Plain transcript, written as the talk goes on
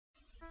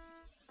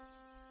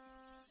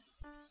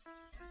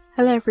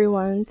Hello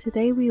everyone,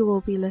 today we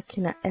will be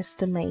looking at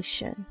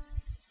estimation.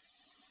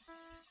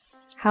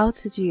 How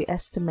to do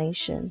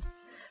estimation.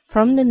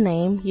 From the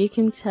name, you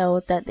can tell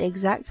that the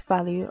exact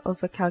value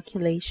of a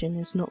calculation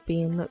is not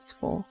being looked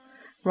for,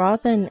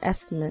 rather an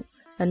estimate,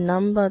 a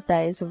number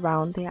that is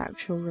around the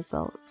actual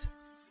result.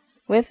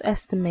 With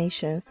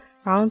estimation,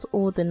 round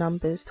all the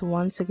numbers to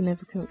one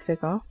significant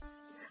figure.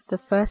 The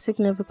first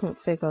significant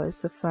figure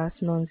is the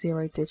first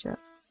non-zero digit.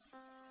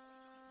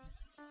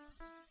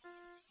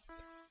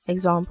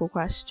 Example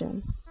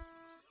question.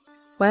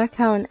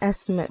 Work out an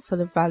estimate for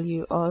the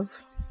value of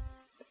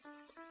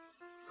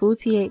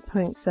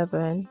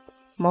 48.7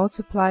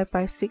 multiplied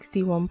by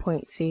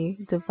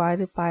 61.2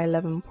 divided by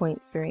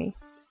 11.3.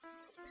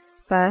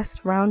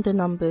 First, round the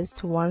numbers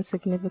to one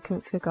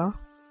significant figure,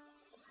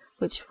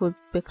 which would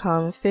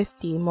become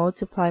 50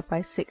 multiplied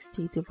by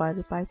 60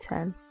 divided by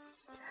 10.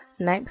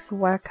 Next,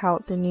 work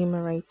out the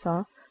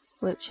numerator,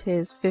 which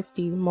is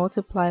 50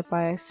 multiplied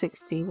by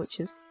 60, which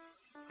is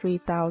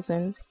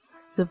 3000.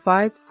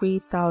 Divide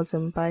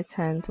 3000 by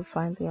 10 to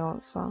find the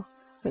answer,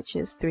 which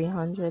is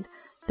 300.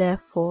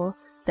 Therefore,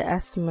 the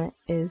estimate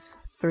is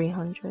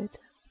 300.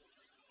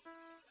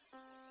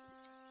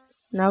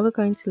 Now we're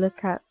going to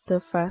look at the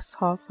first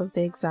half of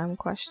the exam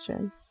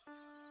question.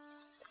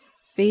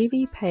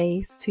 Phoebe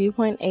pays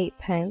 2.8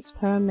 pence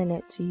per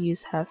minute to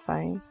use her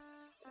phone.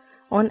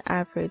 On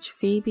average,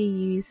 Phoebe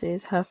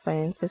uses her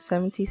phone for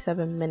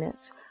 77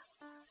 minutes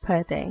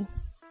per day.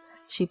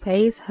 She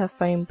pays her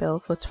phone bill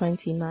for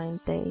 29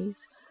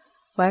 days.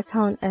 Work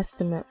out an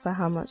estimate for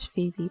how much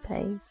Phoebe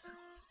pays.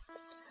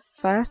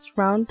 First,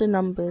 round the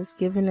numbers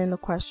given in the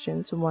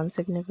question to one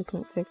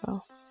significant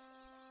figure.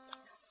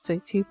 So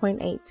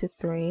 2.8 to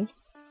 3,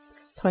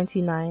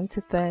 29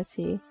 to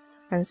 30,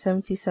 and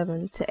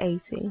 77 to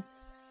 80.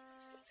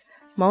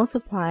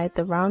 Multiply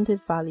the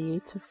rounded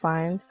value to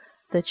find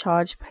the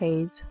charge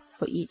paid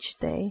for each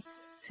day.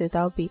 So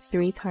that will be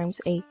 3 times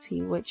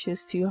 80, which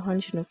is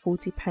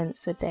 240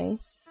 pence a day.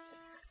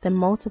 Then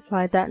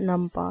multiply that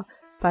number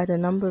by the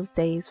number of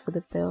days for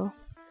the bill.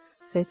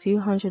 So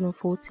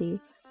 240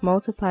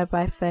 multiplied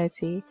by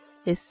 30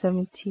 is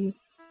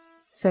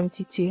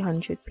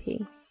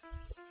 7200p.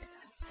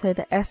 So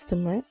the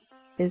estimate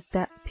is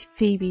that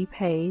Phoebe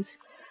pays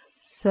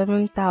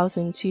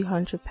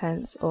 7,200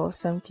 pence or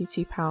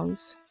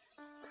 £72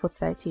 for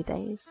 30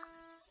 days.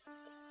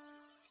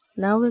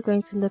 Now we're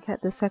going to look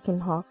at the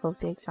second half of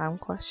the exam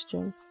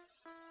question.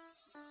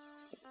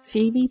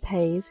 Phoebe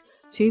pays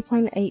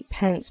 2.8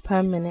 pence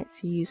per minute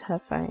to use her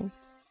phone.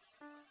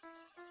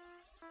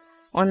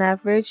 On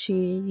average, she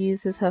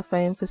uses her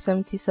phone for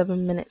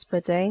 77 minutes per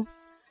day.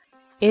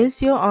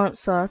 Is your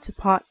answer to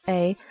part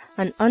A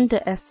an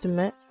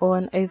underestimate or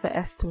an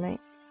overestimate?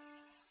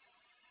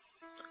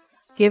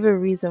 Give a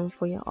reason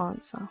for your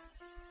answer.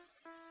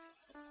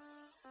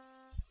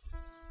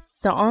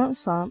 The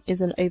answer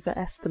is an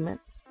overestimate.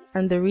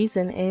 And the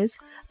reason is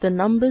the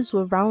numbers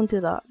were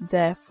rounded up,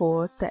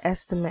 therefore the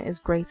estimate is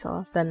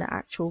greater than the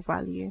actual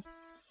value.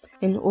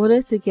 In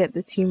order to get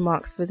the 2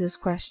 marks for this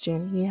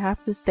question, you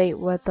have to state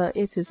whether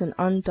it is an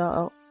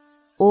under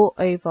or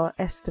over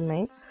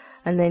estimate,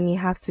 and then you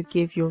have to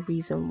give your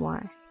reason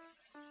why.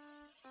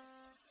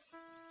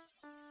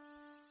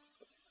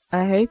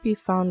 I hope you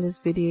found this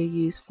video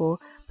useful.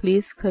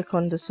 Please click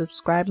on the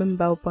subscribe and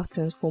bell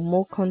buttons for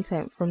more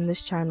content from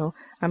this channel,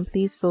 and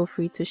please feel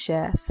free to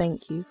share.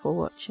 Thank you for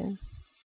watching.